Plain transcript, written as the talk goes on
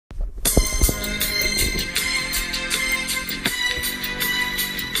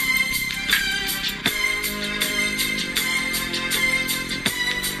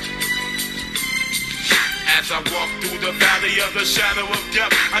of the shadow of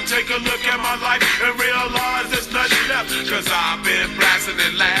death. I take a look at my life and realize there's nothing left. Cause I've been blasting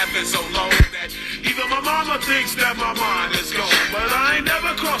and laughing so long that even my mama thinks that my mind is gone. But I ain't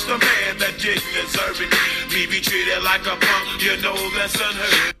never crossed a man that didn't deserve it. Me be treated like a punk, you know that's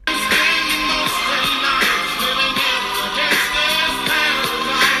unheard.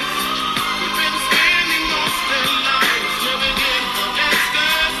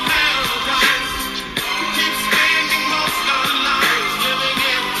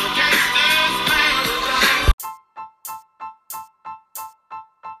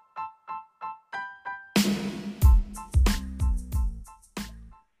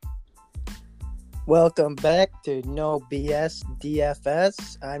 Welcome back to No BS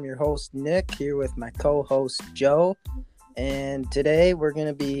DFS. I'm your host, Nick, here with my co-host, Joe. And today we're going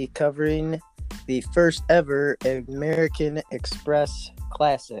to be covering the first ever American Express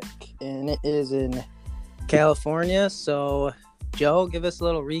Classic. And it is in California. So, Joe, give us a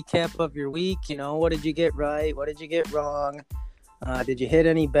little recap of your week. You know, what did you get right? What did you get wrong? Did you hit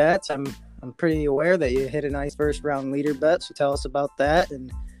any bets? I'm pretty aware that you hit a nice first round leader bet. So tell us about that. And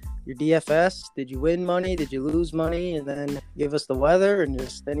your DFS, did you win money? Did you lose money? And then give us the weather and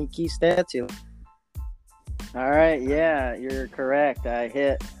just any key stats you. All right, yeah, you're correct. I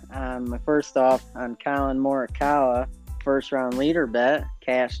hit my first off on Colin Morikawa, first round leader bet,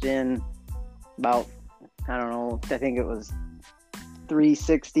 cashed in about, I don't know, I think it was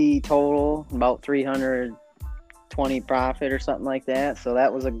 360 total, about 320 profit or something like that. So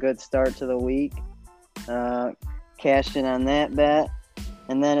that was a good start to the week. Cashed in on that bet.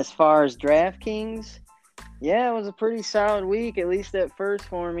 And then as far as DraftKings, yeah, it was a pretty solid week, at least at first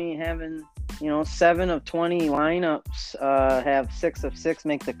for me, having, 7 of 20 lineups have 6 of 6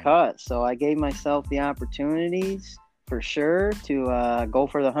 make the cut. So I gave myself the opportunities for sure to go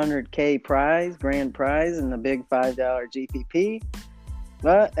for the 100K prize, grand prize, and the big $5 GPP.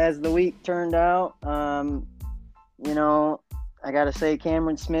 But as the week turned out, I got to say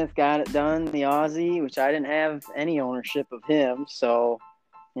Cameron Smith got it done, the Aussie, which I didn't have any ownership of him. So,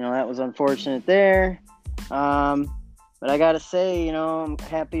 that was unfortunate there. But I got to say, I'm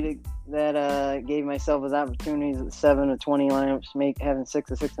happy that I gave myself those opportunities at 7 of 20 lineups, having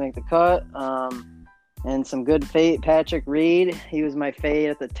 6 of 6 make the cut. And some good fate. Patrick Reed, he was my fade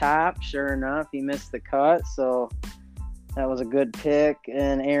at the top. Sure enough, he missed the cut. So that was a good pick.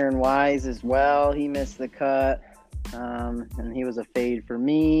 And Aaron Wise as well, he missed the cut. And he was a fade for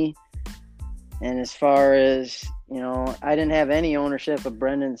me. And as far as, I didn't have any ownership of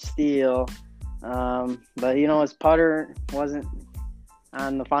Brendan Steele. But, his putter wasn't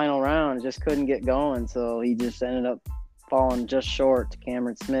on the final round. Just couldn't get going. So he just ended up falling just short to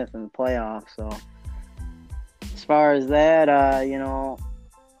Cameron Smith in the playoffs. So as far as that,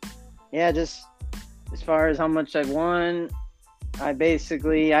 just as far as how much I won, I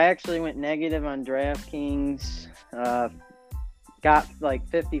actually went negative on DraftKings. Got like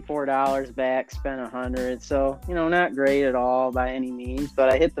 $54 back, spent $100. So, not great at all by any means,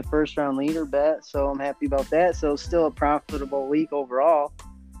 but I hit the first round leader bet, so I'm happy about that. So still a profitable week overall.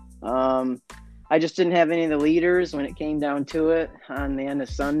 I just didn't have any of the leaders when it came down to it on the end of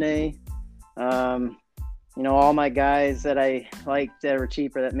Sunday. All my guys that I liked that were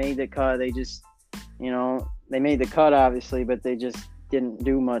cheaper that made the cut, they just, they made the cut obviously, but they just didn't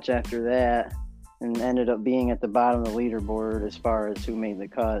do much after that. And ended up being at the bottom of the leaderboard as far as who made the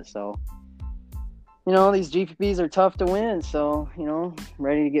cut. So, these GPPs are tough to win. So,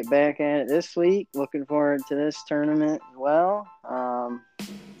 ready to get back at it this week. Looking forward to this tournament as well.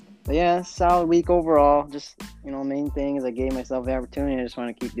 But yeah, solid week overall. Just, main thing is I gave myself the opportunity. I just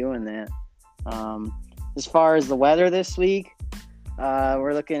want to keep doing that. As far as the weather this week,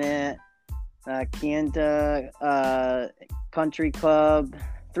 we're looking at Kienta Country Club.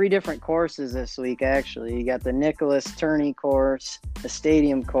 3 different courses this week, actually. You got the Nicholas Turney course, the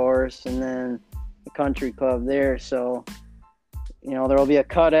Stadium course, and then the Country Club there. So, there will be a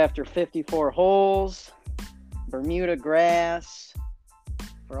cut after 54 holes. Bermuda grass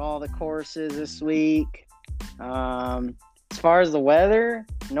for all the courses this week. As far as the weather,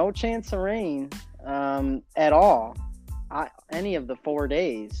 no chance of rain at all. Any of the 4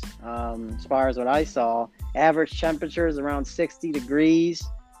 days, as far as what I saw. Average temperatures around 60 degrees.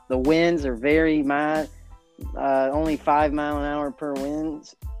 The winds are very mild, only 5 mile an hour per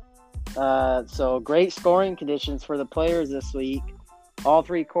winds. So great scoring conditions for the players this week. All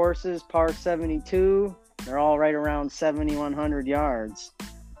 3 courses, par 72. They're all right around 7,100 yards.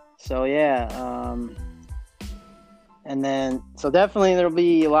 So, yeah. And then, so definitely there'll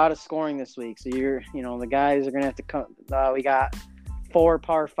be a lot of scoring this week. So the guys are going to have to come. We got 4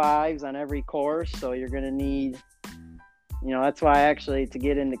 par 5s on every course. So you're going to need that's why actually, to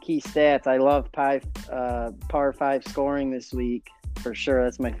get into key stats, I love par 5 scoring this week for sure.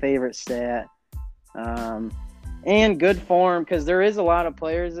 That's my favorite stat. And good form, because there is a lot of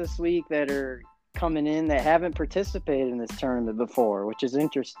players this week that are coming in that haven't participated in this tournament before, which is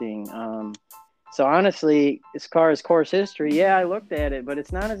interesting. So honestly, as far as course history, yeah, I looked at it, but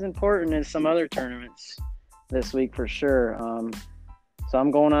it's not as important as some other tournaments this week for sure. So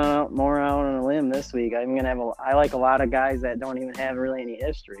I'm going more out on a limb this week. I'm gonna I like a lot of guys that don't even have really any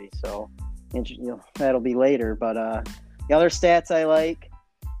history. So that'll be later. But the other stats I like,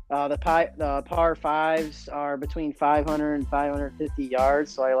 the par 5s are between 500 and 550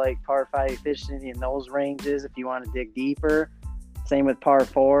 yards. So I like par 5 efficiency in those ranges if you want to dig deeper. Same with par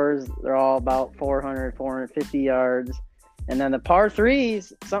 4s. They're all about 400, 450 yards. And then the par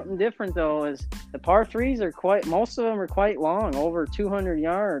 3s, something different though, is the par 3s most of them are quite long, over 200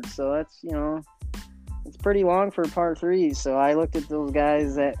 yards. So that's, it's pretty long for par 3s. So I looked at those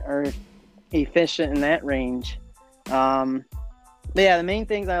guys that are efficient in that range. But yeah, the main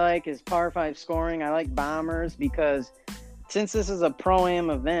things I like is par 5 scoring. I like bombers because since this is a Pro-Am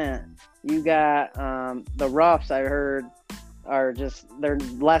event, you got the roughs, I heard, they're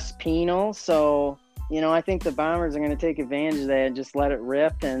less penal. So, I think the bombers are going to take advantage of that and just let it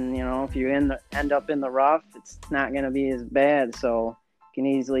rip. And, if you end up in the rough, it's not going to be as bad. So you can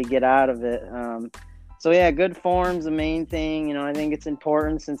easily get out of it. So, yeah, good form's the main thing. I think it's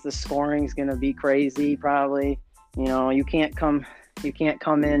important since the scoring's going to be crazy probably. You can't come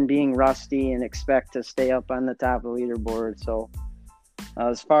in being rusty and expect to stay up on the top of the leaderboard. So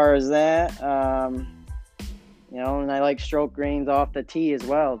as far as that, and I like stroke gains off the tee as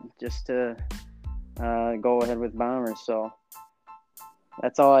well, just to go ahead with bombers. So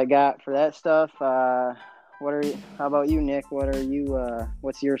that's all I got for that stuff. How about you, Nick?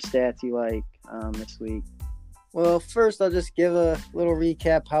 What's your stats you like this week? Well, first I'll just give a little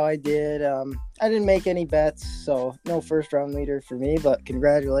recap how I did. I didn't make any bets, so no first round leader for me, but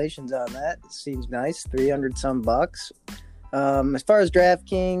congratulations on that. It seems nice, 300 some bucks. As far as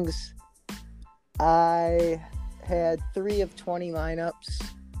DraftKings, I had 3 of 20 lineups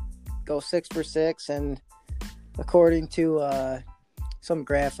go 6 for 6, and according to some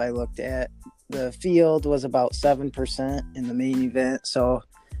graph I looked at, the field was about 7% in the main event, so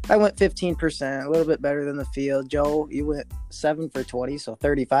I went 15%, a little bit better than the field. Joe, you went 7 for 20, so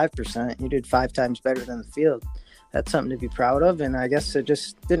 35%. You did 5 times better than the field. That's something to be proud of, and I guess it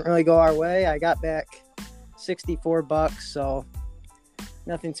just didn't really go our way. I got back 64 bucks, so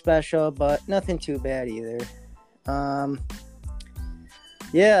nothing special, but nothing too bad either.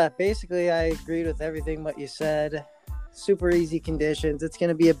 Yeah, basically I agreed with everything what you said. Super easy conditions. It's going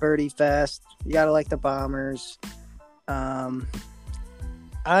to be a birdie fest. You got to like the bombers.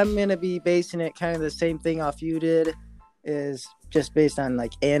 I'm going to be basing it kind of the same thing off you did, is just based on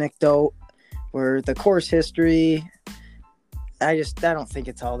like anecdote, where the course history, I don't think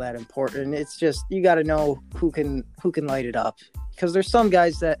it's all that important. It's just, you got to know who can light it up, because there's some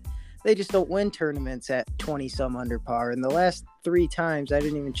guys that they just don't win tournaments at 20 some under par. And the last 3 times, I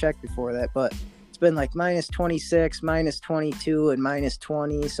didn't even check before that, but it's been like minus 26, minus 22, and minus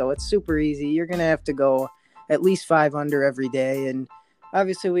 20. So it's super easy. You're going to have to go at least 5 under every day. And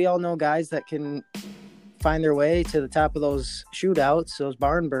obviously, we all know guys that can find their way to the top of those shootouts, those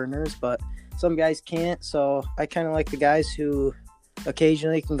barn burners, but some guys can't. So I kind of like the guys who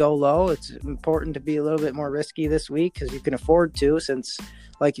occasionally can go low. It's important to be a little bit more risky this week because you can afford to, since,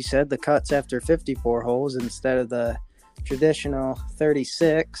 like you said, the cut's after 54 holes instead of the traditional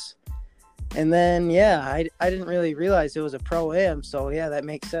 36. And then, yeah, I didn't really realize it was a Pro-Am. So, yeah, that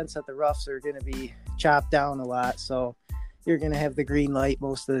makes sense that the roughs are going to be chopped down a lot. So you're going to have the green light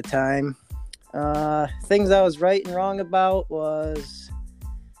most of the time. Things I was right and wrong about was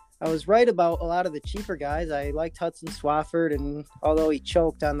I was right about a lot of the cheaper guys. I liked Hudson Swafford, and although he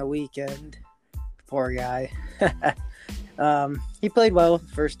choked on the weekend, poor guy, he played well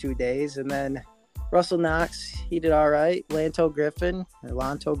the first 2 days. And then Russell Knox, he did all right. Lanto Griffin,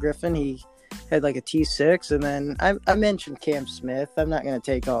 he had like a T6. And then I mentioned Cam Smith. I'm not going to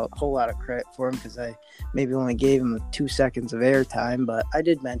take a whole lot of credit for him because I maybe only gave him 2 seconds of airtime, but I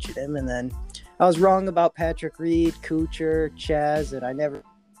did mention him. And then I was wrong about Patrick Reed, Kuchar, Chaz, and I never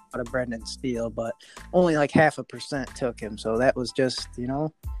thought of Brendan Steele, but only like 0.5% took him. So that was just,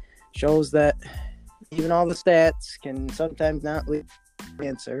 shows that even all the stats can sometimes not lead to the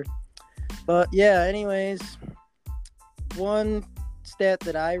answer. But yeah, anyways, one stat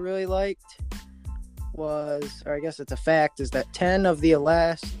that I really liked was, or I guess it's a fact, is that 10 of the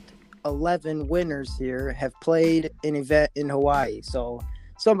last 11 winners here have played an event in Hawaii. So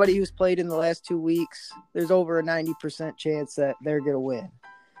somebody who's played in the last 2 weeks, there's over a 90% chance that they're going to win.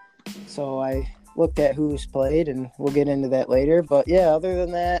 So I looked at who's played, and we'll get into that later. But yeah, other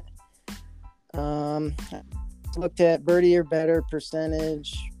than that, looked at birdie or better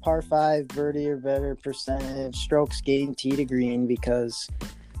percentage, par 5 birdie or better percentage, strokes gained tee to green, because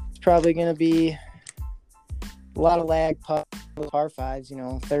it's probably going to be a lot of lag par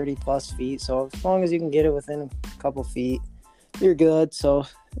 5s, 30 plus feet. So as long as you can get it within a couple feet, you're good. So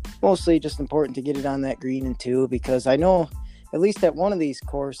mostly just important to get it on that green and 2, because I know at least at one of these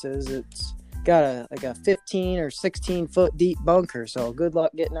courses, it's got a 15 or 16 foot deep bunker. So good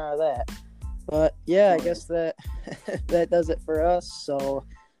luck getting out of that. But yeah, I guess that does it for us. So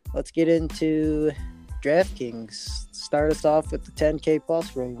let's get into DraftKings. Start us off with the 10K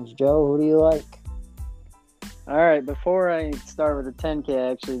plus range. Joe, who do you like? All right, before I start with the 10K,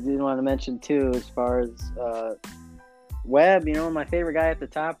 I actually did want to mention too, as far as Webb, my favorite guy at the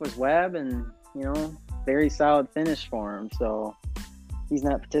top was Webb, and very solid finish for him. So he's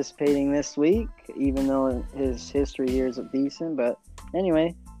not participating this week, even though his history here is decent. But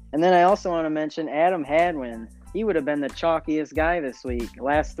anyway. And then I also want to mention Adam Hadwin. He would have been the chalkiest guy this week.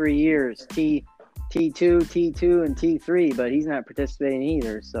 Last 3 years, T2, T2, and T3, but he's not participating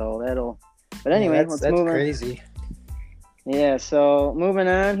either. So that'll. But anyway, let's move on. That's crazy. Yeah. So moving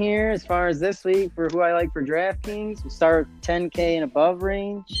on here, as far as this week for who I like for DraftKings, we start with 10K and above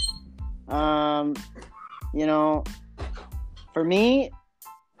range. For me,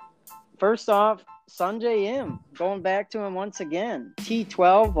 first off, Sungjae Im, going back to him once again.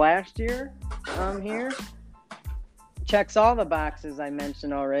 T12 last year here. Checks all the boxes I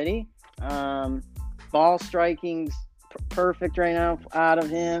mentioned already. Ball striking's perfect right now out of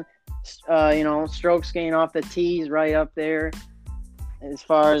him. Strokes gain off the tees right up there as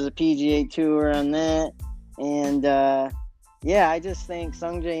far as the PGA Tour on that. And, I just think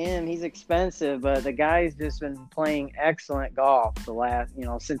Sungjae Im, he's expensive, but the guy's just been playing excellent golf the last,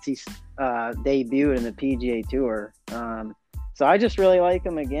 since he's debuted in the PGA Tour. So I just really like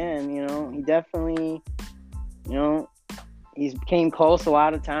him again. He definitely, he's came close a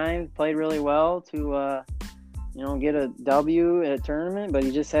lot of times, played really well to, get a W at a tournament, but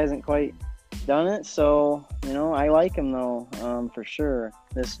he just hasn't quite done it. So, I like him though, for sure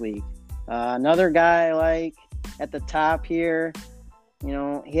this week. Another guy I like at the top here,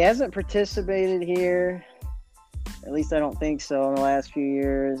 he hasn't participated here. At least I don't think so in the last few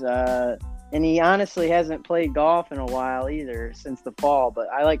years. And he honestly hasn't played golf in a while either since the fall. But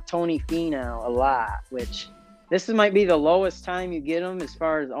I like Tony Finau a lot, which this might be the lowest time you get him as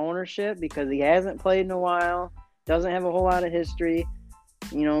far as ownership, because he hasn't played in a while, doesn't have a whole lot of history.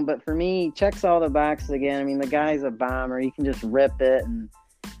 But for me, he checks all the boxes again. I mean, the guy's a bomber. He can just rip it, and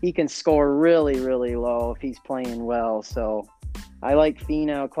he can score really, really low if he's playing well. So I like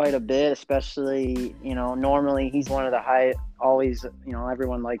Finau quite a bit, especially, normally he's one of the high, always,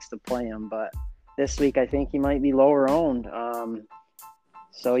 everyone likes to play him. But this week I think he might be lower owned.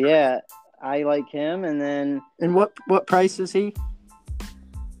 So, yeah, I like him. And then... And what price is he?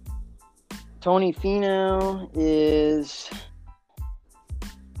 Tony Finau is...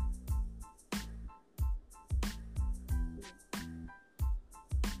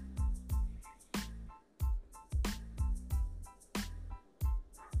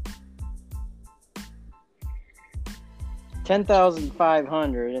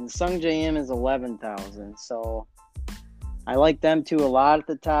 $10,500, and Sungjae Im is $11,000. So I like them two a lot at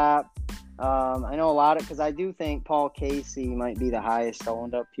the top. I know a lot because I do think Paul Casey might be the highest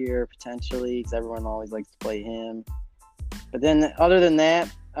owned up here potentially, because everyone always likes to play him. But then other than that,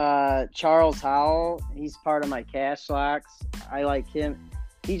 Charles Howell, he's part of my cash locks. I like him.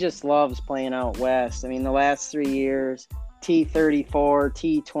 He just loves playing out west. I mean, the last 3 years, T34,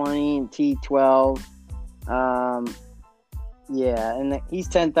 T20, and T12. Yeah, and he's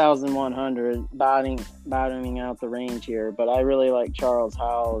 10,100, bottoming out the range here. But I really like Charles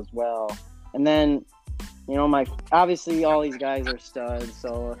Howell as well. And then, obviously all these guys are studs.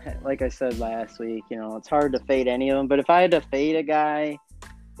 So, like I said last week, it's hard to fade any of them. But if I had to fade a guy,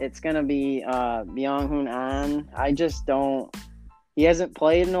 it's gonna be Byung-Hun An. I just don't. He hasn't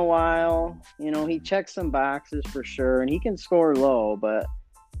played in a while. He checks some boxes for sure, and he can score low, but.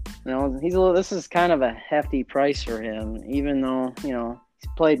 This is kind of a hefty price for him, even though, he's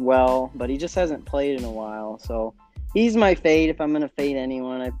played well, but he just hasn't played in a while. So he's my fade if I'm going to fade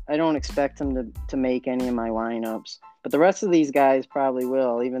anyone. I don't expect him to make any of my lineups, but the rest of these guys probably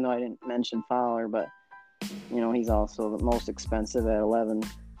will, even though I didn't mention Fowler, but, he's also the most expensive at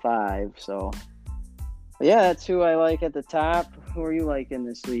 11.5. So, but yeah, that's who I like at the top. Who are you liking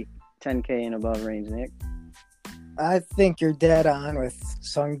this week? 10K and above range, Nick? I think you're dead on with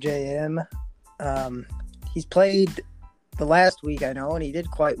Sung J M. He's played the last week, I know, and he did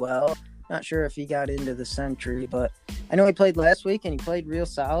quite well. Not sure if he got into the century, but I know he played last week and he played real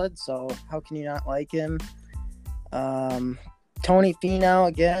solid, so how can you not like him? Tony Finau,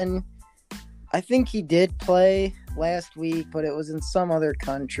 again, I think he did play last week, but it was in some other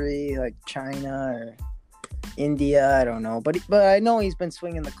country like China or India. I don't know. But I know he's been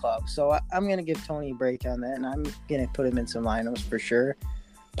swinging the club. So I'm going to give Tony a break on that, and I'm going to put him in some lineups for sure.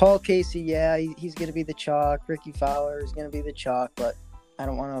 Paul Casey, yeah, he's going to be the chalk. Ricky Fowler is going to be the chalk, but I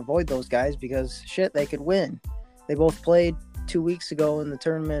don't want to avoid those guys because, shit, they could win. They both played 2 weeks ago in the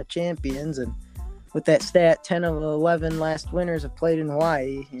Tournament of Champions, and with that stat, 10 of 11 last winners have played in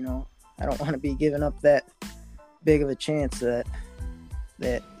Hawaii, I don't want to be giving up that big of a chance that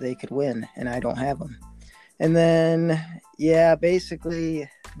they could win, and I don't have them. And then, yeah, basically,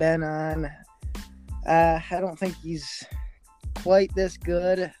 Ben on. I don't think he's quite this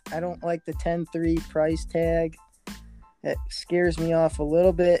good. I don't like the 10-3 price tag. It scares me off a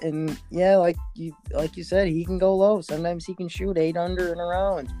little bit. And, yeah, like you said, he can go low. Sometimes he can shoot 8 under and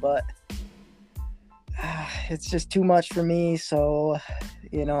around, but it's just too much for me. So,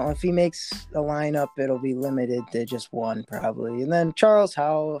 if he makes a lineup, it'll be limited to just one probably. And then Charles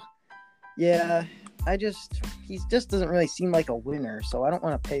Howell, yeah, he just doesn't really seem like a winner, so I don't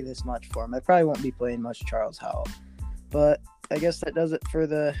want to pay this much for him. I probably won't be playing much Charles Howell. But I guess that does it for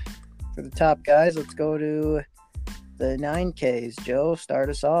the top guys. Let's go to the 9Ks. Joe, start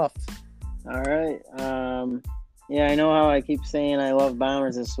us off. All right. Yeah, I know how I keep saying I love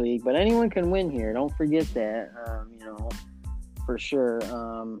Bombers this week, but anyone can win here. Don't forget that, for sure.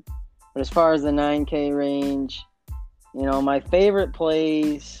 But as far as the 9K range, my favorite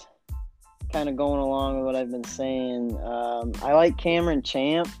plays, kind of going along with what I've been saying, I like Cameron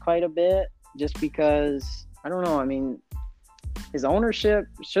Champ quite a bit just because, I don't know, I mean, his ownership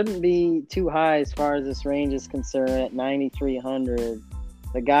shouldn't be too high as far as this range is concerned at 9,300.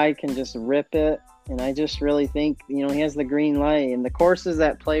 The guy can just rip it. And I just really think, he has the green light. And the courses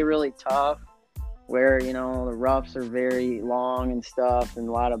that play really tough, where, the roughs are very long and stuff and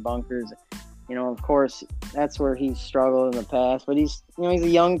a lot of bunkers, of course, that's where he's struggled in the past. But he's a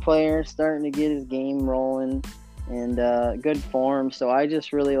young player starting to get his game rolling and good form. So I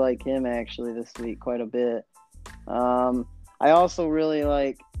just really like him actually this week quite a bit. I also really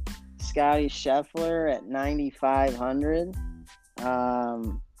like Scotty Scheffler at 9,500.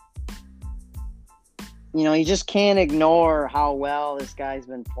 You just can't ignore how well this guy's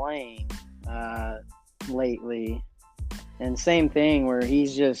been playing lately. And same thing where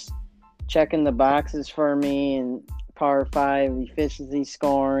he's just checking the boxes for me and par 5, efficiency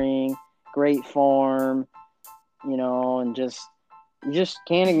scoring, great form, and you just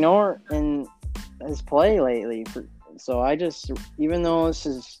can't ignore in his play lately. So I just, even though this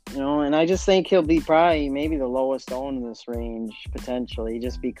is, and I just think he'll be probably maybe the lowest owned in this range potentially,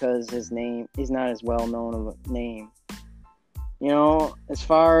 just because his name, he's not as well known of a name. As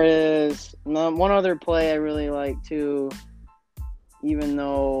far as one other play I really like too, even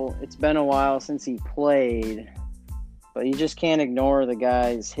though it's been a while since he played, but you just can't ignore the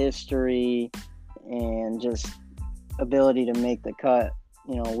guy's history and just ability to make the cut,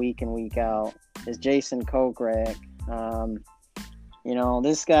 week in, week out, is Jason Kokrak.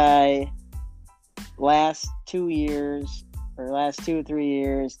 This guy last 2 years or last 2 or 3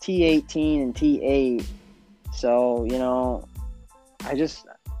 years, T18 and T8. So,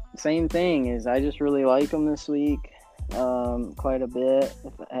 same thing is I just really like him this week quite a bit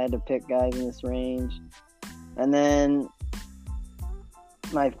if I had to pick guys in this range. And then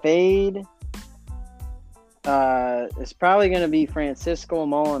my fade is probably going to be Francisco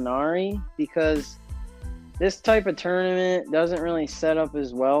Molinari because this type of tournament doesn't really set up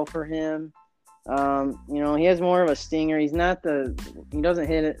as well for him. He has more of a stinger. He doesn't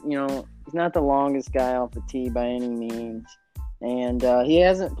hit it, he's not the longest guy off the tee by any means. And he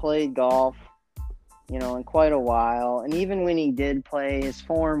hasn't played golf, in quite a while. And even when he did play, his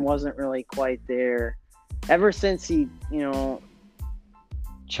form wasn't really quite there. Ever since he,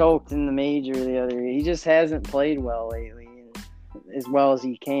 choked in the major the other year, he just hasn't played well lately, as well as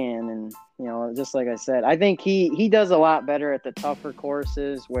he can. And, just like I said, I think he does a lot better at the tougher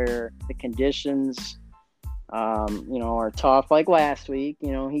courses where the conditions, are tough. Like last week,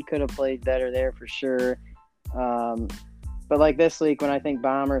 he could have played better there for sure. But like this week, when I think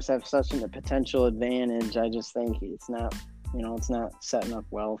Bombers have such a potential advantage, I just think it's not setting up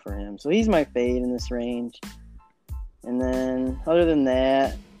well for him. So he's my fade in this range. And then other than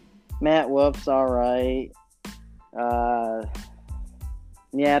that, Matt Wolff's all right.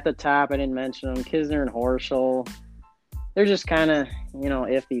 Yeah, at the top, I didn't mention him. Kisner and Horschel. they're just kind of,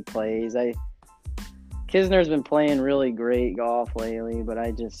 iffy plays. Kisner's been playing really great golf lately, but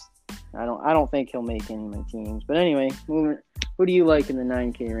I don't think he'll make any of my teams. But anyway, who do you like in the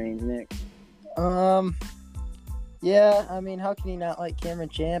 9K range, Nick? Yeah, I mean, how can you not like Cameron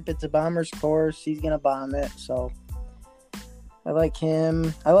Champ? It's a bomber's course. He's going to bomb it, so I like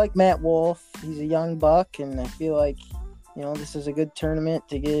him. I like Matt Wolff. He's a young buck, and I feel like, this is a good tournament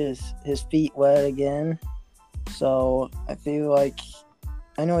to get his feet wet again. So I feel like,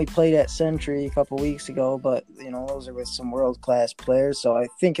 I know he played at Century a couple weeks ago, but, those are with some world-class players. So I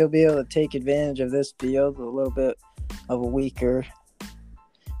think he'll be able to take advantage of this field, a little bit of a weaker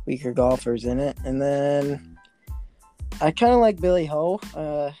golfers in it. And then I kind of like Billy Ho.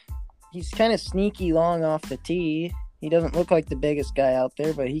 He's kind of sneaky long off the tee. He doesn't look like the biggest guy out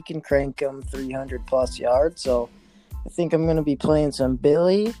there, but he can crank him 300-plus yards. So I think I'm going to be playing some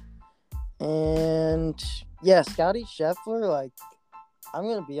Billy. And, yeah, Scotty Scheffler, I'm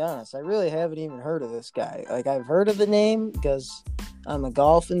going to be honest, I really haven't even heard of this guy. I've heard of the name because I'm a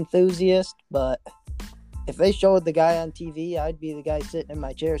golf enthusiast, but if they showed the guy on TV, I'd be the guy sitting in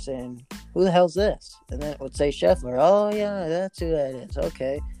my chair saying, who the hell's this? And then it would say Scheffler. Oh, yeah, that's who that is.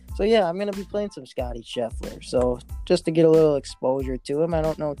 Okay. So, yeah, I'm going to be playing some Scotty Scheffler. So, just to get a little exposure to him, I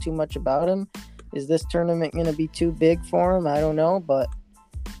don't know too much about him. Is this tournament going to be too big for him? I don't know, but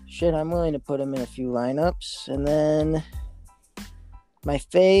shit, I'm willing to put him in a few lineups. And then my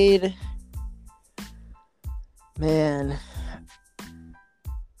fade, man,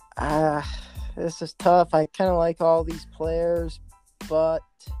 this is tough. I kind of like all these players, but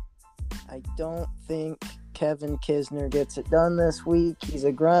I don't think Kevin Kisner gets it done this week. He's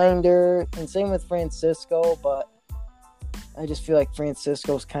a grinder, and same with Francisco, but I just feel like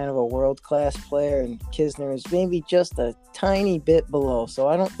Francisco's kind of a world-class player, and Kisner is maybe just a tiny bit below. So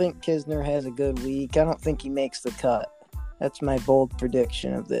I don't think Kisner has a good week. I don't think he makes the cut. That's my bold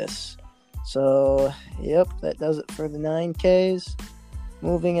prediction of this. So, yep, that does it for the 9Ks.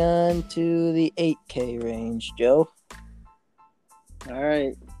 Moving on to the 8K range, Joe. All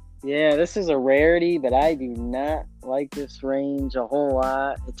right. Yeah, this is a rarity, but I do not like this range a whole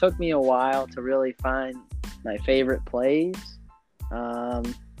lot. It took me a while to really find my favorite plays.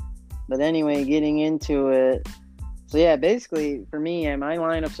 But anyway, getting into it. So, yeah, basically, for me, my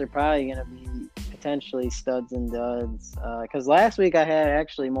lineups are probably going to be potentially studs and duds. Because last week I had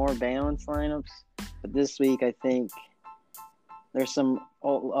actually more balanced lineups. But this week I think there's some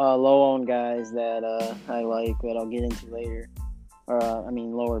low-owned guys that I like that I'll get into later.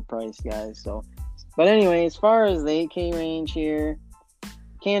 Lower price guys. So, but anyway, as far as the 8K range here,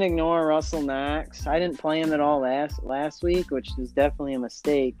 can't ignore Russell Knox. I didn't play him at all last week, which is definitely a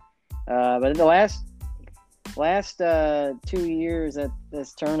mistake. But the last 2 years at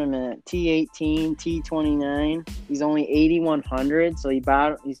this tournament, T18, T29, he's only 8,100, so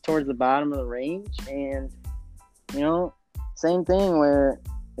he's towards the bottom of the range. And same thing where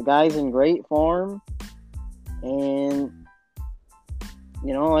the guy's in great form, and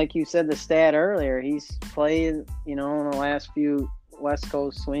like you said, the stat earlier, he's played, in the last few West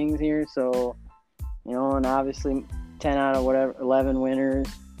Coast swings here. So, and obviously 10 out of 11 winners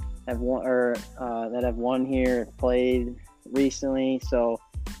have won, or that have won here have played recently. So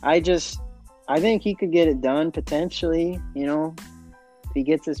I think he could get it done potentially, if he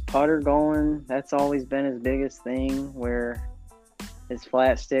gets his putter going. That's always been his biggest thing, where his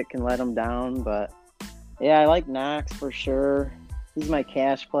flat stick can let him down. But yeah, I like Knox for sure. He's my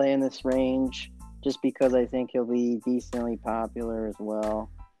cash play in this range just because I think he'll be decently popular as well.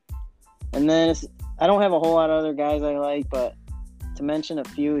 And then I don't have a whole lot of other guys I like, but to mention a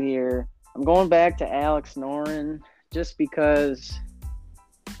few here, I'm going back to Alex Noren just because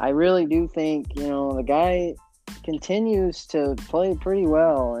I really do think, the guy continues to play pretty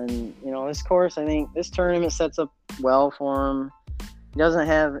well. And, this course, I think this tournament sets up well for him. He doesn't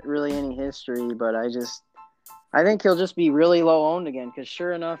have really any history, but I think he'll just be really low owned again, because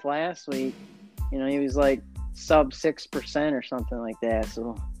sure enough, last week, he was like sub 6% or something like that.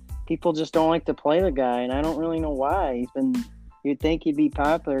 So people just don't like to play the guy, and I don't really know why. You'd think he'd be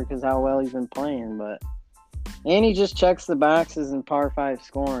popular because how well he's been playing, and he just checks the boxes in par 5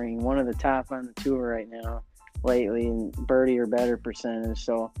 scoring, one of the top on the tour right now lately in birdie or better percentage.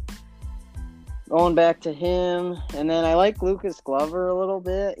 So going back to him. And then I like Lucas Glover a little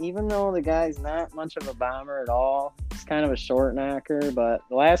bit, even though the guy's not much of a bomber at all. He's kind of a short knocker, but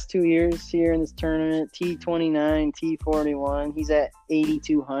the last 2 years here in this tournament, T29, T41, he's at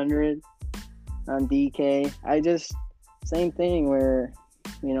 8,200 on DK. Same thing where,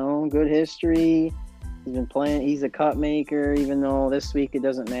 good history. He's been playing. He's a cut maker, even though this week it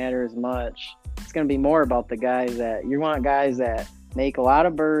doesn't matter as much. it's going to be more about the guys that you want, guys that make a lot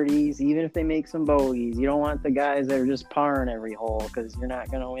of birdies, even if they make some bogeys. You don't want the guys that are just parring every hole, because you're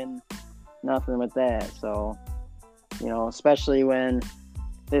not going to win nothing with that. So, especially when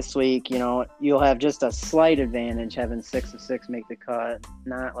this week, you'll have just a slight advantage having 6 of 6 make the cut,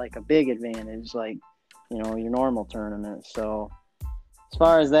 not like a big advantage like, your normal tournament. So as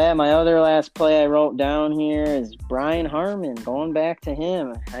far as that, my other last play I wrote down here is Brian Harman, going back to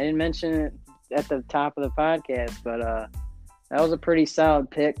him. I didn't mention it at the top of the podcast, but that was a pretty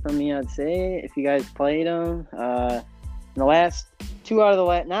solid pick for me, I'd say, if you guys played him. In the last 2 out of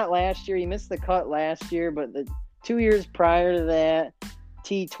the not last year, he missed the cut last year, but the 2 years prior to that,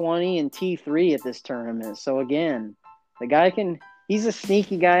 T20 and T3 at this tournament. So again, the guy he's a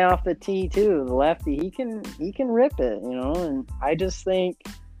sneaky guy off the tee too. The lefty, he can rip it, and I just think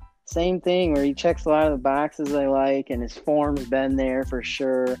same thing where he checks a lot of the boxes I like, and his form's been there for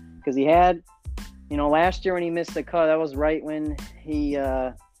sure. Because he had, last year when he missed the cut, that was right when he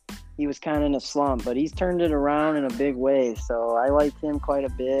was kind of in a slump, but he's turned it around in a big way. So I like him quite a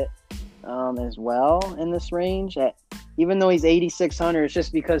bit as well in this range. Even though he's 8,600, it's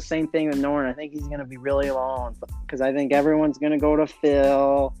just because same thing with Noren. I think he's going to be really long, because I think everyone's going to go to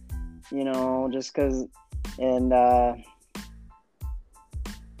Phil, just because, and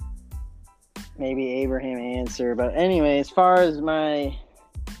maybe Abraham Answer. But anyway, as far as I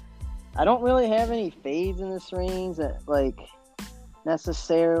don't really have any fades in this range that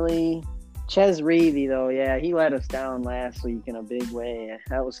necessarily. Ches Reavie, though, yeah, he let us down last week in a big way.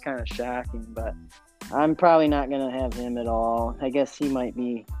 That was kind of shocking, but I'm probably not going to have him at all. I guess he might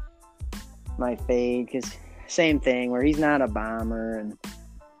be my fade, because same thing where he's not a bomber, and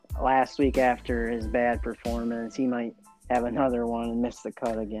last week after his bad performance, he might have another one and miss the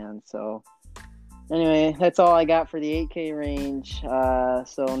cut again. So anyway, that's all I got for the 8K range.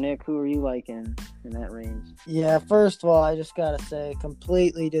 So Nick, who are you liking in that range? Yeah, first of all, I just gotta say,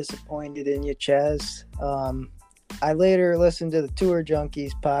 completely disappointed in you, Ches. I later listened to the Tour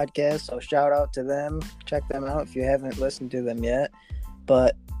Junkies podcast, so shout out to them. Check them out if you haven't listened to them yet.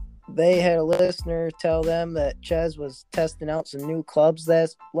 But they had a listener tell them that Ches was testing out some new clubs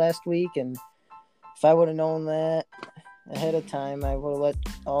last week, and if I would have known that ahead of time, I would have let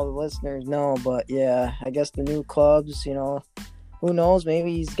all the listeners know. But yeah, I guess the new clubs, who knows?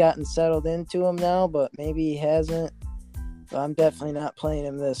 Maybe he's gotten settled into them now, but maybe he hasn't. But I'm definitely not playing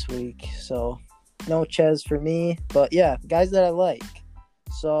him this week, so no Ches for me. But yeah, guys that I like.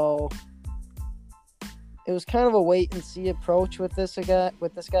 So it was kind of a wait and see approach with this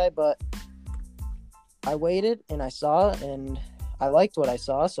guy, but I waited and I saw it and I liked what I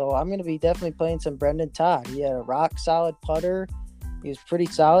saw, so I'm going to be definitely playing some Brendan Todd. He had a rock-solid putter. He was pretty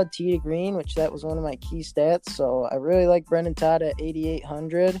solid tee to green, which that was one of my key stats, so I really like Brendan Todd at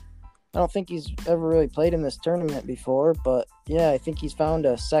 8,800. I don't think he's ever really played in this tournament before, but yeah, I think he's found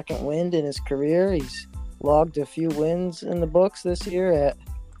a second wind in his career. He's logged a few wins in the books this year at,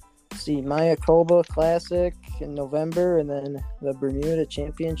 Mayakoba Classic in November and then the Bermuda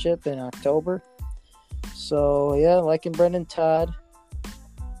Championship in October. So, yeah, liking Brendan Todd.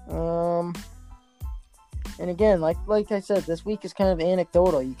 And again, like I said, this week is kind of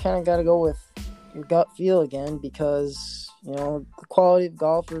anecdotal. You kind of got to go with your gut feel again because, the quality of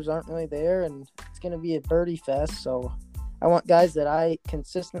golfers aren't really there, and it's going to be a birdie fest. So I want guys that I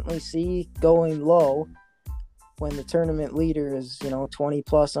consistently see going low when the tournament leader is, 20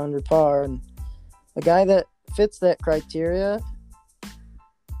 plus under par. And a guy that fits that criteria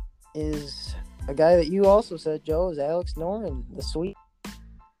is a guy that you also said, Joe, is Alex Noren, the Swede.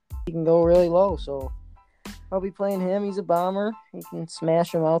 He can go really low, so I'll be playing him. He's a bomber. He can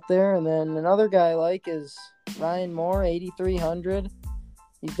smash him out there. And then another guy I like is Ryan Moore, 8,300.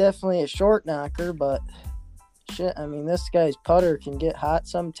 He's definitely a short knocker, but shit, this guy's putter can get hot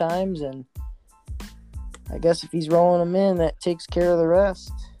sometimes, and I guess if he's rolling them in, that takes care of the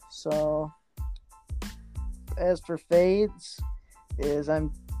rest. So as for fades,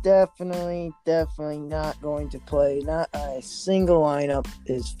 I'm definitely not going to play. Not a single lineup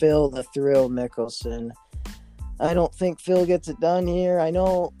is Phil the Thrill Mickelson. I don't think Phil gets it done here. I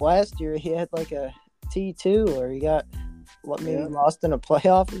know last year he had like a T2 or he got maybe lost in a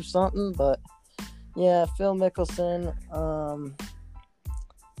playoff or something, but yeah, Phil Mickelson.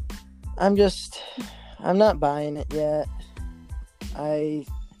 I'm not buying it yet.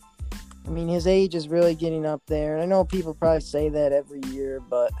 His age is really getting up there. I know people probably say that every year,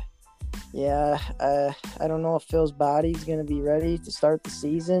 but yeah, I don't know if Phil's body's going to be ready to start the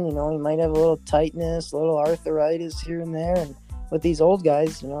season. He might have a little tightness, a little arthritis here and there. And with these old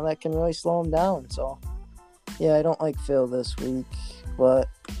guys, that can really slow him down. So, yeah, I don't like Phil this week. But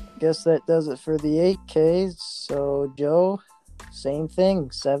guess that does it for the 8Ks. So, Joe, same thing,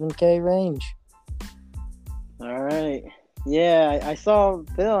 7K range. All right. Yeah, I saw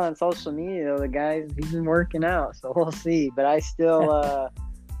Phil on social media, though. The guy's he's been working out, so we'll see. But I still,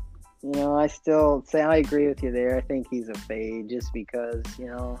 I still say I agree with you there. I think he's a fade just because,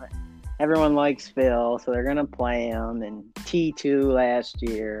 everyone likes Phil, so they're going to play him. And T2 last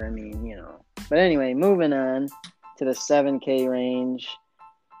year, But anyway, moving on to the 7K range.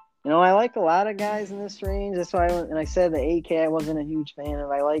 I like a lot of guys in this range. That's why I said the 8K I wasn't a huge fan of.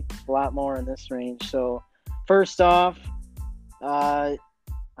 I like a lot more in this range. So, first off,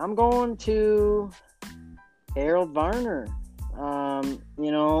 I'm going to Harold Varner.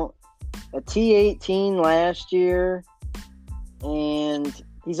 A T18 last year, and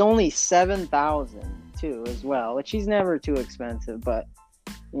he's only 7,000 too as well, which he's never too expensive. But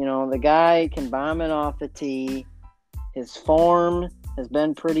the guy can bomb it off the tee. His form has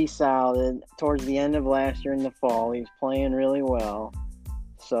been pretty solid towards the end of last year in the fall. He was playing really well.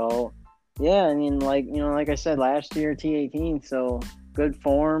 So, yeah, like I said, last year, T18, so good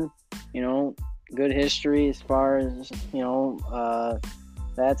form, good history as far as,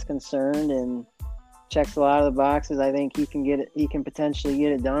 that's concerned, and checks a lot of the boxes. I think he can potentially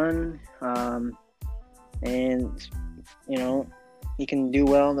get it done. And, he can do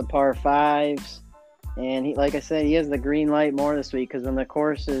well in the par fives. And he, like I said, he has the green light more this week because on the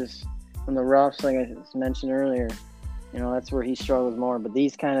courses, on the roughs, like I mentioned earlier, that's where he struggles more. But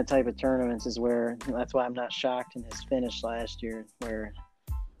these kind of type of tournaments is where, that's why I'm not shocked in his finish last year, where,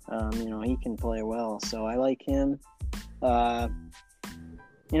 he can play well. So I like him.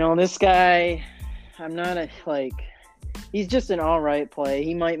 This guy, I'm not he's just an all right play.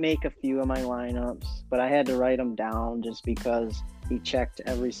 He might make a few of my lineups, but I had to write him down just because he checked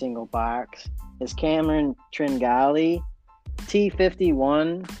every single box. Is Cameron Tringali,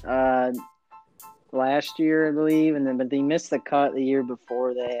 T51 last year, I believe, but he missed the cut the year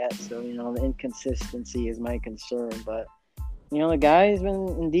before that, so the inconsistency is my concern. But the guy's been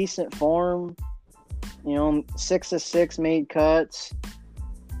in decent form. 6 of 6 made cuts.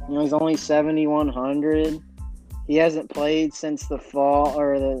 He's only 7,100. He hasn't played since the fall,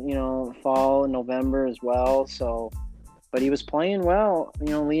 or the fall in November as well. So, but he was playing well,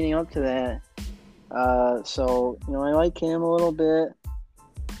 leading up to that. So, I like him a little bit.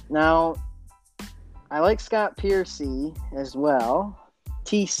 Now, I like Scott Piercy as well.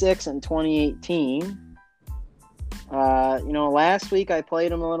 T6 in 2018. Last week I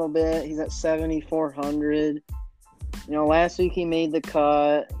played him a little bit. He's at 7,400. Last week he made the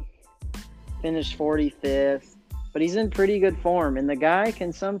cut, finished 45th, but he's in pretty good form. And the guy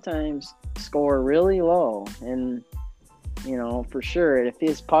can sometimes score really low, and, for sure, if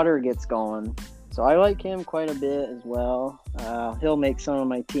his putter gets going. So I like him quite a bit as well. He'll make some of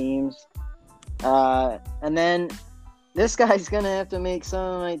my teams. And then this guy's going to have to make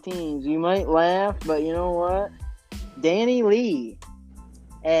some of my teams. You might laugh, but you know what? Danny Lee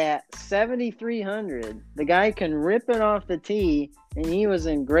at 7,300. The guy can rip it off the tee, and he was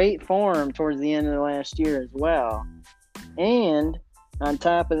in great form towards the end of the last year as well. And on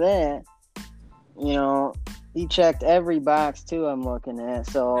top of that, he checked every box too I'm looking at.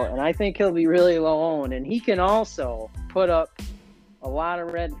 So, and I think he'll be really low owned, and he can also put up a lot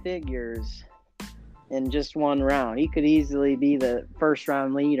of red figures in just one round. He could easily be the first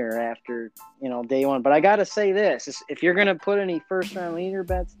round leader after, day one. But I got to say this, if you're going to put any first round leader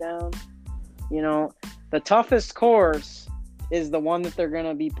bets down, the toughest course is the one that they're going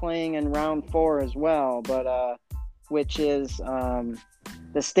to be playing in round 4 as well, but which is the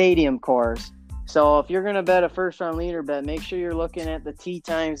Stadium course. So if you're going to bet a first round leader bet, make sure you're looking at the tee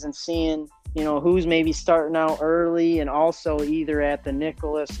times and seeing, who's maybe starting out early, and also either at the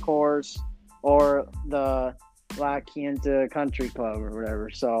Nicholas course or the La Quinta Country Club or whatever.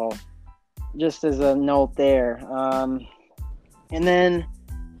 So just as a note there. And then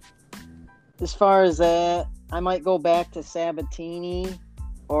as far as that, I might go back to Sabatini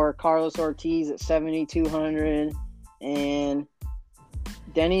or Carlos Ortiz at 7,200, and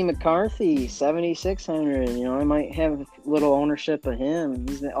Denny McCarthy, 7,600. I might have a little ownership of him.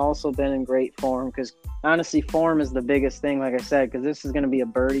 He's also been in great form because, honestly, form is the biggest thing, like I said, because this is going to be a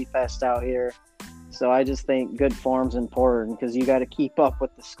birdie fest out here. So I just think good form's important because you got to keep up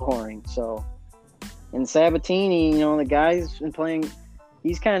with the scoring. So, and Sabatini, the guy's been playing.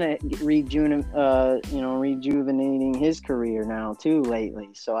 He's kind of rejuvenating his career now too lately.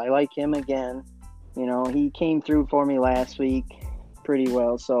 So I like him again. He came through for me last week pretty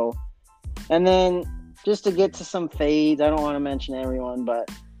well. So, and then just to get to some fades, I don't want to mention everyone, but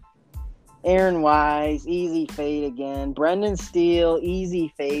Aaron Wise, easy fade again. Brendan Steele,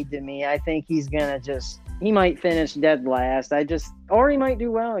 easy fade to me. I think he's gonna he might finish dead last. Or he might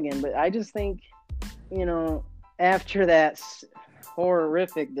do well again. But I just think, after that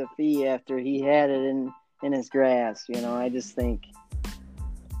horrific defeat, after he had it in his grasp, I just think,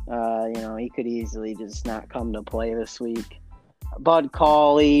 he could easily just not come to play this week. Bud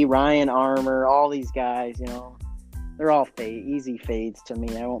Cauley, Ryan Armour, all these guys, they're all easy fades to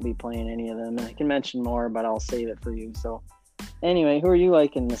me. I won't be playing any of them. And I can mention more, but I'll save it for you. So, anyway, who are you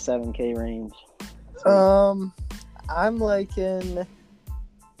liking in the 7K range? I'm liking,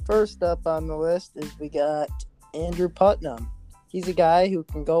 first up on the list is we got Andrew Putnam. He's a guy who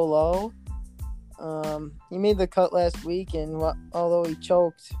can go low. He made the cut last week, and although he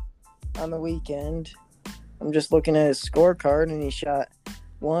choked on the weekend, I'm just looking at his scorecard, and he shot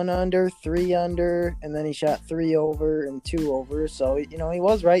 1 under, 3 under, and then he shot 3 over and 2 over. So, he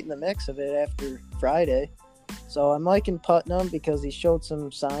was right in the mix of it after Friday. So I'm liking Putnam because he showed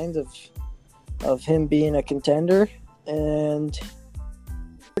some signs of him being a contender. And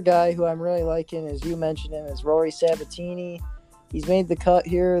the guy who I'm really liking, as you mentioned him, is Rory Sabatini. He's made the cut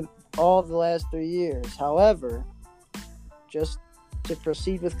here all of the last 3 years. However, just to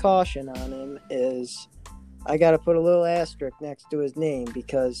proceed with caution on him is I got to put a little asterisk next to his name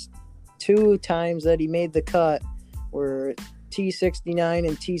because 2 times that he made the cut were T69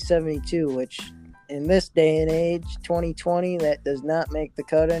 and T72, which in this day and age, 2020, that does not make the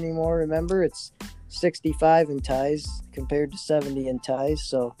cut anymore. Remember, it's 65 in ties compared to 70 in ties.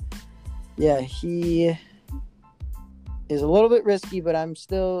 So, yeah, he is a little bit risky, but I'm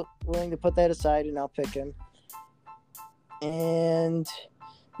still willing to put that aside, and I'll pick him. And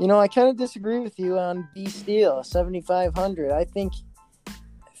I kind of disagree with you on B Steele, 7,500. I think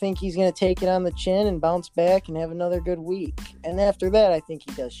he's going to take it on the chin and bounce back and have another good week. And after that, I think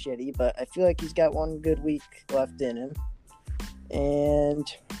he does shitty, but I feel like he's got one good week left in him. And,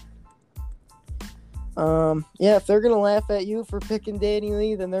 if they're going to laugh at you for picking Danny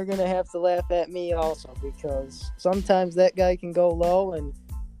Lee, then they're going to have to laugh at me also, because sometimes that guy can go low, and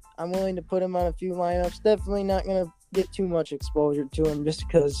I'm willing to put him on a few lineups. Definitely not going to get too much exposure to him just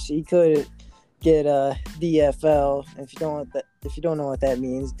because he could get a DFL. If you don't know what that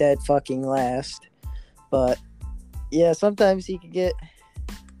means, dead fucking last. But yeah, sometimes he could get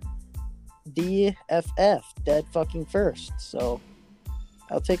DFF, dead fucking first. So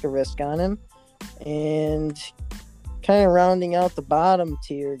I'll take a risk on him. And kind of rounding out the bottom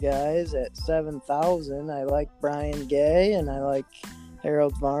tier guys at 7,000, I like Brian Gay and I like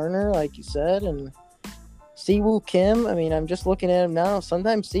Harold Varner, like you said, and Siwoo Kim. I mean, I'm just looking at him now.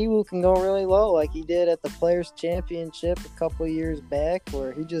 Sometimes Siwoo can go really low, like he did at the Players Championship a couple of years back,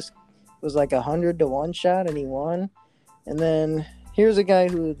 where he just was like 100 to 1 shot and he won. And then here's a guy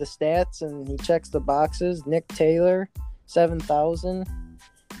who the stats and he checks the boxes. Nick Taylor, 7,000.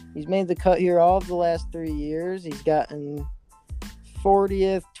 He's made the cut here all of the last 3 years. He's gotten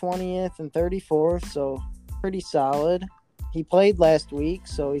 40th, 20th, and 34th, so pretty solid. He played last week,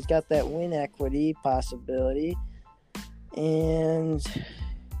 so he's got that win equity possibility. And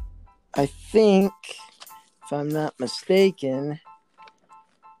I think, if I'm not mistaken,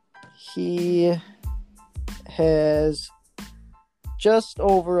 he has just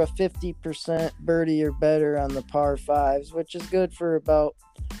over a 50% birdie or better on the par 5s, which is good for about,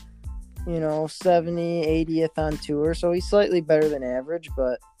 70, 80th on tour. So he's slightly better than average,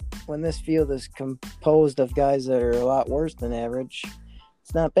 but when this field is composed of guys that are a lot worse than average,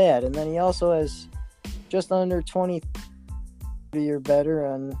 it's not bad. And then he also has just under 20 or better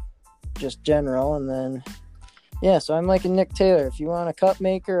on just general. And then, so I'm liking Nick Taylor. If you want a cut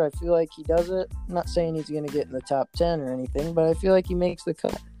maker, I feel like he does it. I'm not saying he's going to get in the top 10 or anything, but I feel like he makes the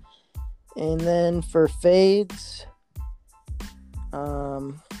cut. And then for fades,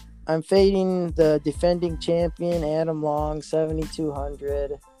 I'm fading the defending champion, Adam Long,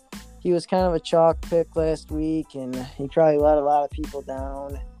 7,200. He was kind of a chalk pick last week, and he probably let a lot of people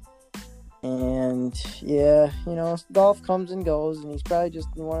down. And, golf comes and goes, and he's probably just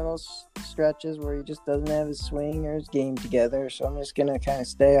in one of those stretches where he just doesn't have his swing or his game together. So I'm just going to kind of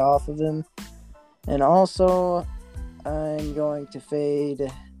stay off of him. And also, I'm going to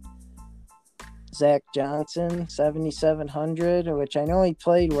fade Zach Johnson, 7,700, which I know he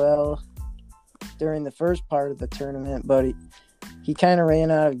played well during the first part of the tournament, but he kind of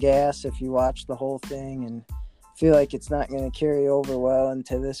ran out of gas if you watch the whole thing, and I feel like it's not going to carry over well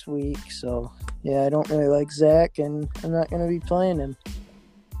into this week. So, I don't really like Zach, and I'm not going to be playing him.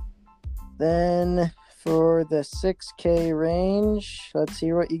 Then for the 6K range, let's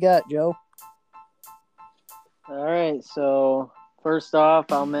hear what you got, Joe. All right, so First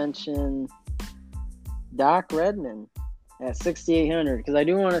off, I'll mention Doc Redman at 6,800 because I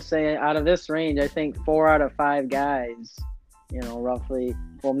do want to say out of this range, I think 4 out of 5 guys, roughly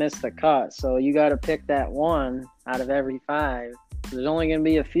will miss the cut. So you got to pick that one out of every 5. There's only going to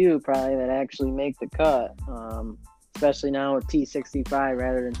be a few probably that actually make the cut, especially now with T65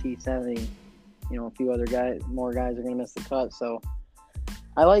 rather than T70. A few other more guys are going to miss the cut. So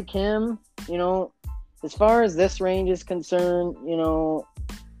I like him. As far as this range is concerned, a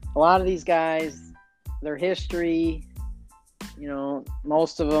lot of these guys, their history,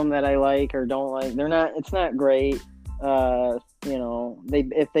 most of them that I like or don't like, it's not great.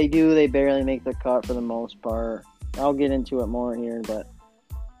 If they do, they barely make the cut for the most part. I'll get into it more here, but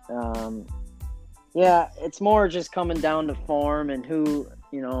it's more just coming down to form and who,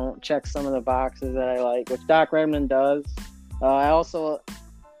 checks some of the boxes that I like, which Doc Redman does. I also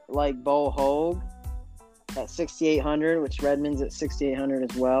like Bo Hogue at 6,800, which Redman's at 6,800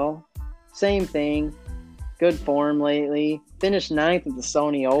 as well. Same thing. Good form lately. Finished 9th at the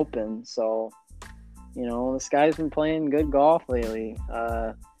Sony Open. So, this guy's been playing good golf lately.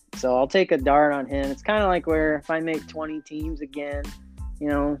 So I'll take a dart on him. It's kind of like where if I make 20 teams again,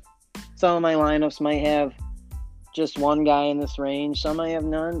 some of my lineups might have just one guy in this range. Some might have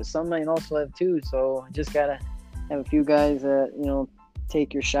none, but some might also have 2. So I just got to have a few guys that,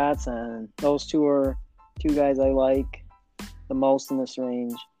 take your shots on. Those 2 are 2 guys I like the most in this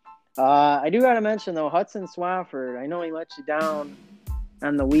range. I do got to mention, though, Hudson Swafford. I know he let you down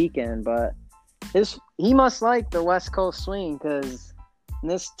on the weekend, but he must like the West Coast swing because in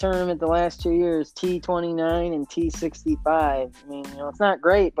this tournament the last 2 years, T29 and T65. I mean, it's not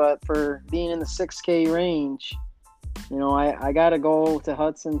great, but for being in the 6K range, I got to go to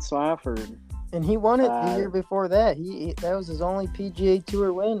Hudson Swafford. And he won it the year before that. That was his only PGA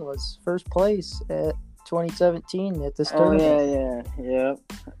Tour win, was first place at 2017 at this tournament. Yeah.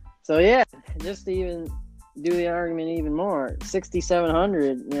 So, just to even do the argument even more,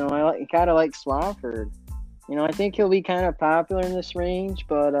 6,700, I kind of like Swafford. I think he'll be kind of popular in this range,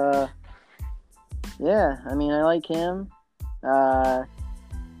 but, I like him.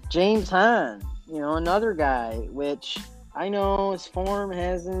 James Hahn, another guy, which I know his form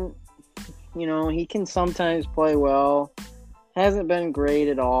hasn't, he can sometimes play well. Hasn't been great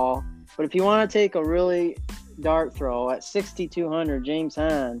at all. But if you want to take a really dart throw at 6,200, James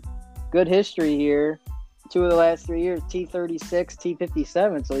Hahn, good history here. 2 of the last 3 years, T36,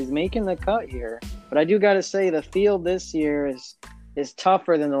 T57. So he's making the cut here. But I do got to say the field this year is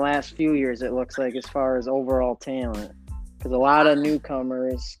tougher than the last few years, it looks like, as far as overall talent. Because a lot of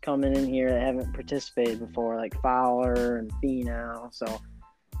newcomers coming in here that haven't participated before, like Fowler and Finau,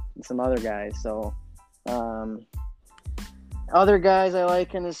 and some other guys. So, other guys I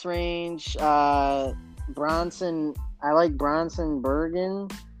like in this range, Bronson. I like Bronson Bergen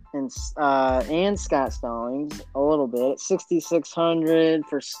and Scott Stallings a little bit. 6,600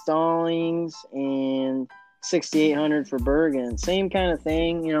 for Stallings and 6,800 for Bergen. Same kind of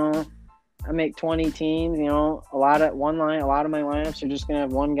thing, I make 20 teams, a lot of my lineups are just going to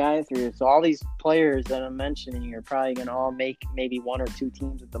have one guy through. So all these players that I'm mentioning are probably going to all make maybe 1 or 2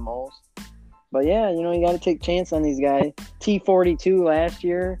 teams at the most. But you got to take a chance on these guys. T42 last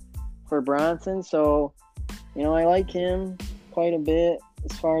year for Bronson. So, I like him quite a bit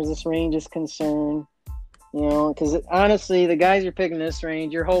as far as this range is concerned. Because honestly, the guys you're picking this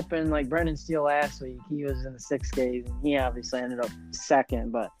range, you're hoping like Brendan Steele last week. He was in the 6Ks and he obviously ended up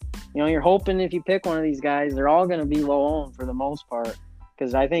second. But, you're hoping if you pick one of these guys, they're all going to be low owned for the most part.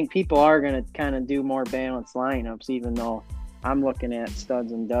 Because I think people are going to kind of do more balanced lineups, even though I'm looking at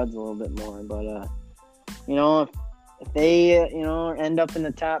studs and duds a little bit more. But, if they, end up in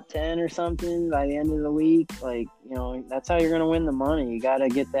the top 10 or something by the end of the week, that's how you're going to win the money. You got to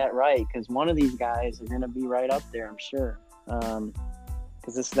get that right because one of these guys are going to be right up there, I'm sure.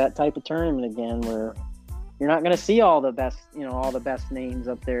 Because it's that type of tournament again where you're not going to see all the best names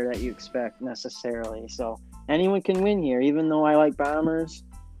up there that you expect necessarily. So anyone can win here, even though I like bombers.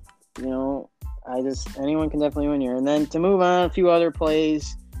 Anyone can definitely win here. And then to move on, a few other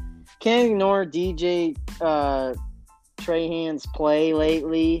plays. Can't ignore DJ Trahan's play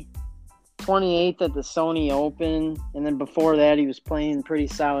lately. 28th at the Sony Open, and then before that he was playing pretty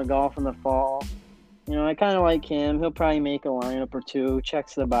solid golf in the fall. I kind of like him. He'll probably make a lineup or 2,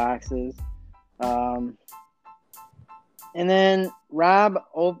 checks the boxes. And then Rob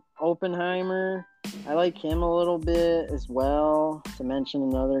Oppenheimer, I like him a little bit as well, to mention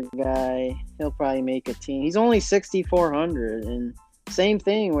another guy. He'll probably make a team. He's only 6,400, and same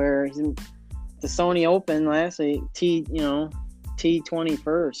thing where he's in the Sony Open last week,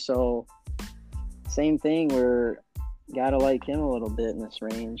 T21st. So same thing where, gotta like him a little bit in this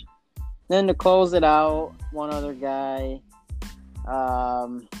range. Then to close it out, one other guy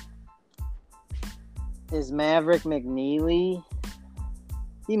is Maverick McNeely.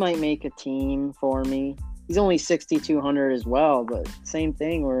 He might make a team for me. He's only 6,200 as well, but same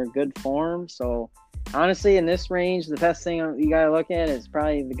thing. We're in good form. So, honestly, in this range, the best thing you got to look at is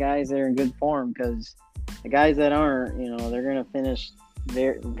probably the guys that are in good form, because the guys that aren't, they're going to finish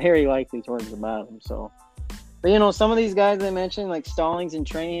very, very likely towards the bottom. So, but, some of these guys I mentioned, like Stallings and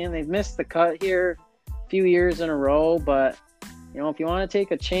Trahan, they've missed the cut here a few years in a row. But, if you want to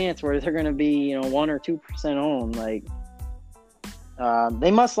take a chance where they're going to be, 1 or 2% owned, like, they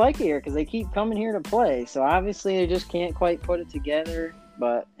must like it here because they keep coming here to play. So obviously they just can't quite put it together.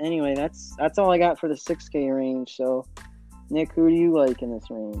 But anyway, that's all I got for the 6K range. So Nick, who do you like in this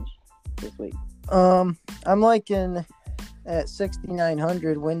range this week? I'm liking at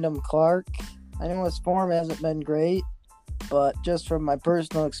 6,900 Wyndham Clark. I know his form hasn't been great, but just from my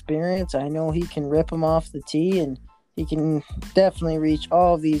personal experience, I know he can rip them off the tee, and he can definitely reach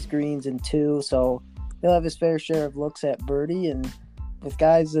all of these greens in 2. So he'll have his fair share of looks at birdie, and with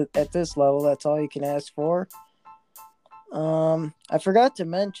guys at this level, that's all you can ask for. I forgot to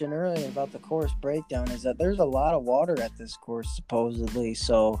mention earlier about the course breakdown is that there's a lot of water at this course, supposedly.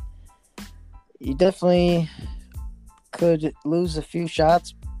 So you definitely could lose a few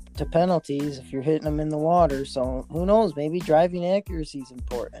shots to penalties if you're hitting them in the water. So who knows? Maybe driving accuracy is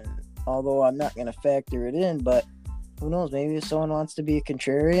important, although I'm not going to factor it in. But who knows? Maybe if someone wants to be a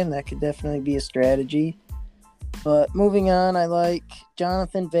contrarian, that could definitely be a strategy. But moving on, I like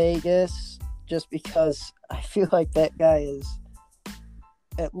Jonathan Vegas just because I feel like that guy is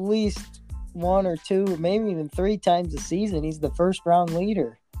at least 1 or 2, maybe even 3 times a season. He's the first round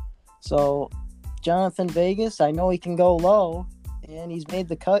leader. So Jonathan Vegas, I know he can go low, and he's made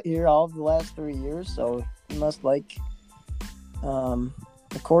the cut here all of the last 3 years. So he must like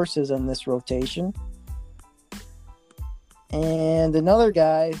the courses in this rotation. And another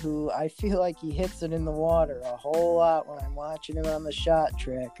guy who I feel like he hits it in the water a whole lot when I'm watching him on the shot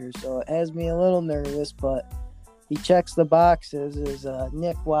tracker, so it has me a little nervous, but he checks the boxes, is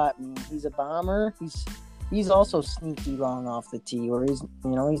Nick Watney. He's a bomber. He's also sneaky long off the tee, where he's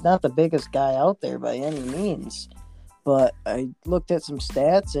not the biggest guy out there by any means. But I looked at some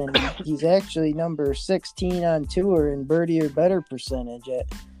stats, and he's actually number 16 on tour in birdie or better percentage at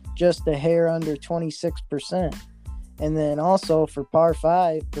just a hair under 26%. And then also for par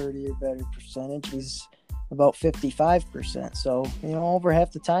 5, birdie or better percentage, he's about 55%. So, over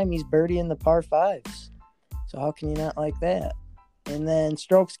half the time he's birdieing the par 5s. So how can you not like that? And then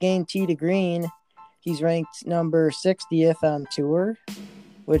strokes gained tee to green, he's ranked number 60th on tour,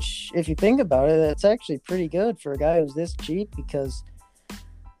 which if you think about it, that's actually pretty good for a guy who's this cheap because,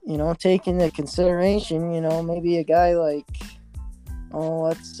 taking into consideration, maybe a guy like,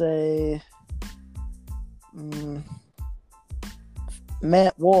 let's say,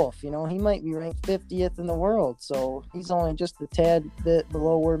 Matt Wolff, he might be ranked 50th in the world, so he's only just a tad bit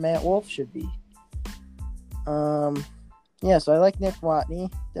below where Matt Wolff should be. So I like Nick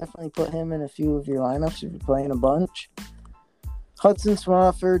Watney. Definitely put him in a few of your lineups if you're playing a bunch. Hudson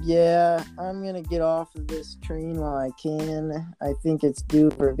Swafford, I'm going to get off of this train while I can. I think it's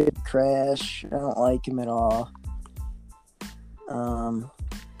due for a big crash. I don't like him at all.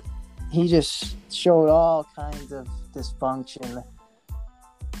 He just showed all kinds of dysfunction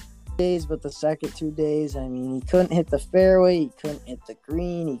days, but the second 2 days, he couldn't hit the fairway, he couldn't hit the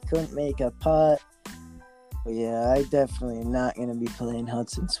green, he couldn't make a putt. But I definitely am not going to be playing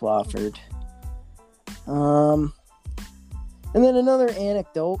Hudson Swafford. And then another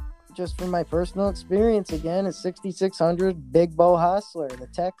anecdote, just from my personal experience again, is 6,600 Big Bo Hostler, the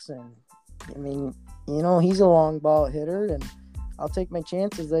Texan. He's a long ball hitter, and I'll take my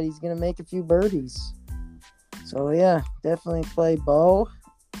chances that he's going to make a few birdies. So definitely play Bo.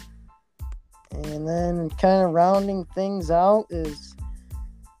 And then kind of rounding things out is,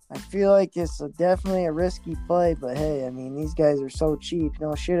 I feel like it's definitely a risky play, but hey, these guys are so cheap.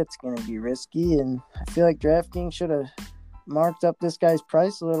 No shit, it's going to be risky. And I feel like DraftKings should have marked up this guy's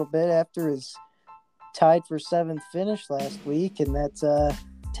price a little bit after his tied for 7th finish last week, and that's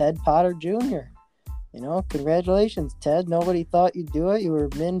Ted Potter Jr. Congratulations, Ted. Nobody thought you'd do it. You were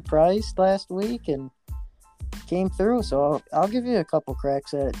min-priced last week, and came through, so I'll give you a couple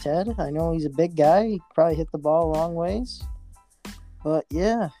cracks at it, Ted. I know he's a big guy. He probably hit the ball a long ways. But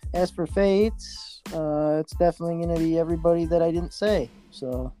as for fades, it's definitely going to be everybody that I didn't say.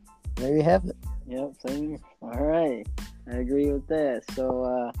 So there you have it. Yep, same. All right. I agree with that.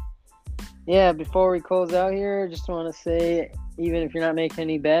 So, before we close out here, just want to say, even if you're not making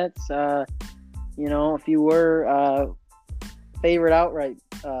any bets, if you were favorite outright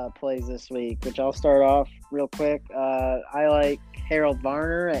plays this week, which I'll start off real quick. I like Harold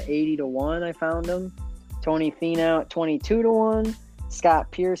Varner at 80-1. I found him. Tony Finau at 22-1.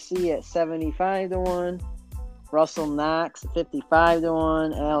 Scott Piercy at 75-1. Russell Knox at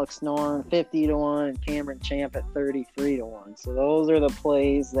 55-1. Alex Noren 50-1. And Cameron Champ at 33-1. So those are the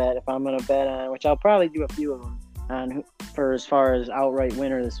plays that if I'm going to bet on, which I'll probably do a few of them on for as far as outright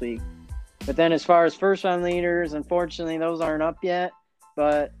winner this week. But then as far as first round leaders, unfortunately, those aren't up yet.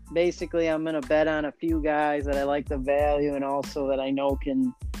 But basically, I'm going to bet on a few guys that I like the value and also that I know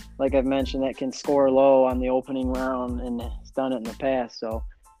can, like I've mentioned, that can score low on the opening round and has done it in the past. So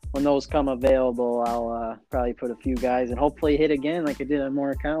when those come available, I'll probably put a few guys and hopefully hit again like I did on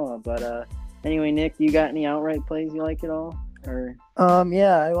Morikawa. But anyway, Nick, you got any outright plays you like at all? Or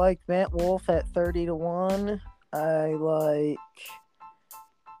Yeah, I like Matt Wolff at 30-1. I like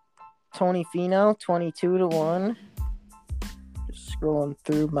Tony Finau 22-1. Just scrolling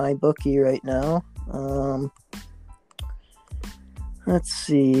through my bookie right now. Let's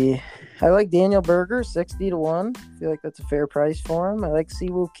see. I like Daniel Berger 60-1. I feel like that's a fair price for him. I like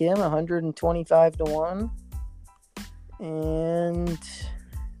Siwoo Kim 125-1. And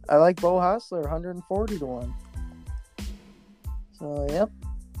I like Beau Hossler 140-1. So yep,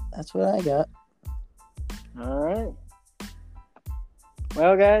 that's what I got. all right.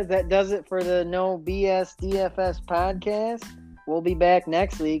 Well, guys, that does it for the No BS DFS podcast. We'll be back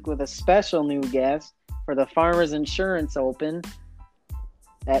next week with a special new guest for the Farmers Insurance Open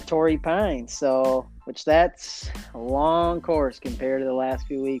at Torrey Pines. So, which that's a long course compared to the last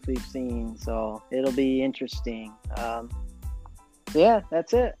few weeks we've seen. So it'll be interesting. Yeah,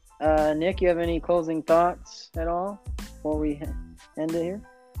 that's it. Nick, you have any closing thoughts at all before we end it here?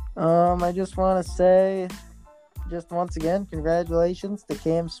 I just want to say, just once again, congratulations to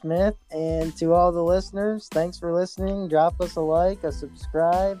Cam Smith and to all the listeners. Thanks for listening. Drop us a like, a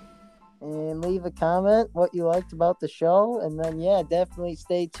subscribe, and leave a comment what you liked about the show. And then, yeah, definitely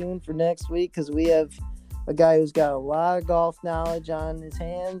stay tuned for next week because we have a guy who's got a lot of golf knowledge on his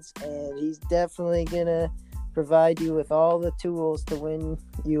hands, and he's definitely going to provide you with all the tools to win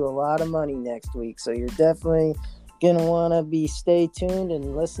you a lot of money next week. So you're definitely going to want to stay tuned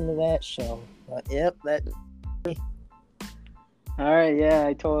and listen to that show. But, yep, that... All right, yeah,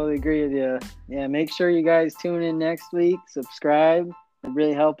 I totally agree with you. Yeah, make sure you guys tune in next week. Subscribe. It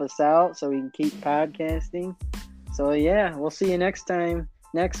really help us out so we can keep podcasting. So, yeah, we'll see you next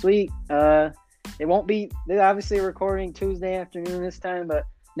week. It won't be – obviously recording Tuesday afternoon this time, but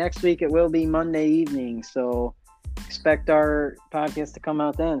next week it will be Monday evening. So, expect our podcast to come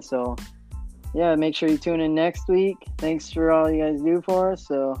out then. So, yeah, make sure you tune in next week. Thanks for all you guys do for us.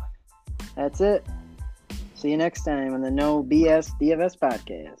 So, that's it. See you next time on the No BS DFS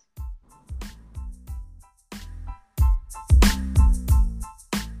podcast.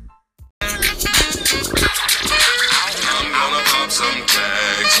 I'm gonna pop some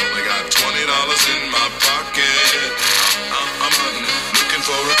tags. Only got $20 in my pocket. I'm hunting, looking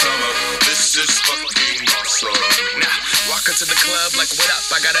for a come up. This is fucking awesome. Nah, walk into the club like, what up?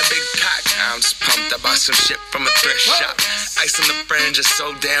 I got a big pack. I'm just pumped. I bought some shit from a thrift shop. Ice on the fringe is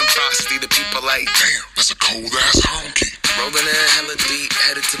so damn frosty. The people like, damn, that's a cold ass honky. Rolling in hella deep,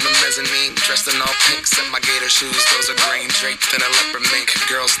 headed to the mezzanine. Dressed in all pink, set my gator shoes. Those are green, draped in a leopard mink.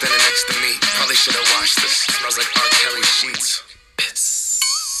 Girl standing next to me. Probably should have washed this. Smells like R. Kelly sheets. Piss.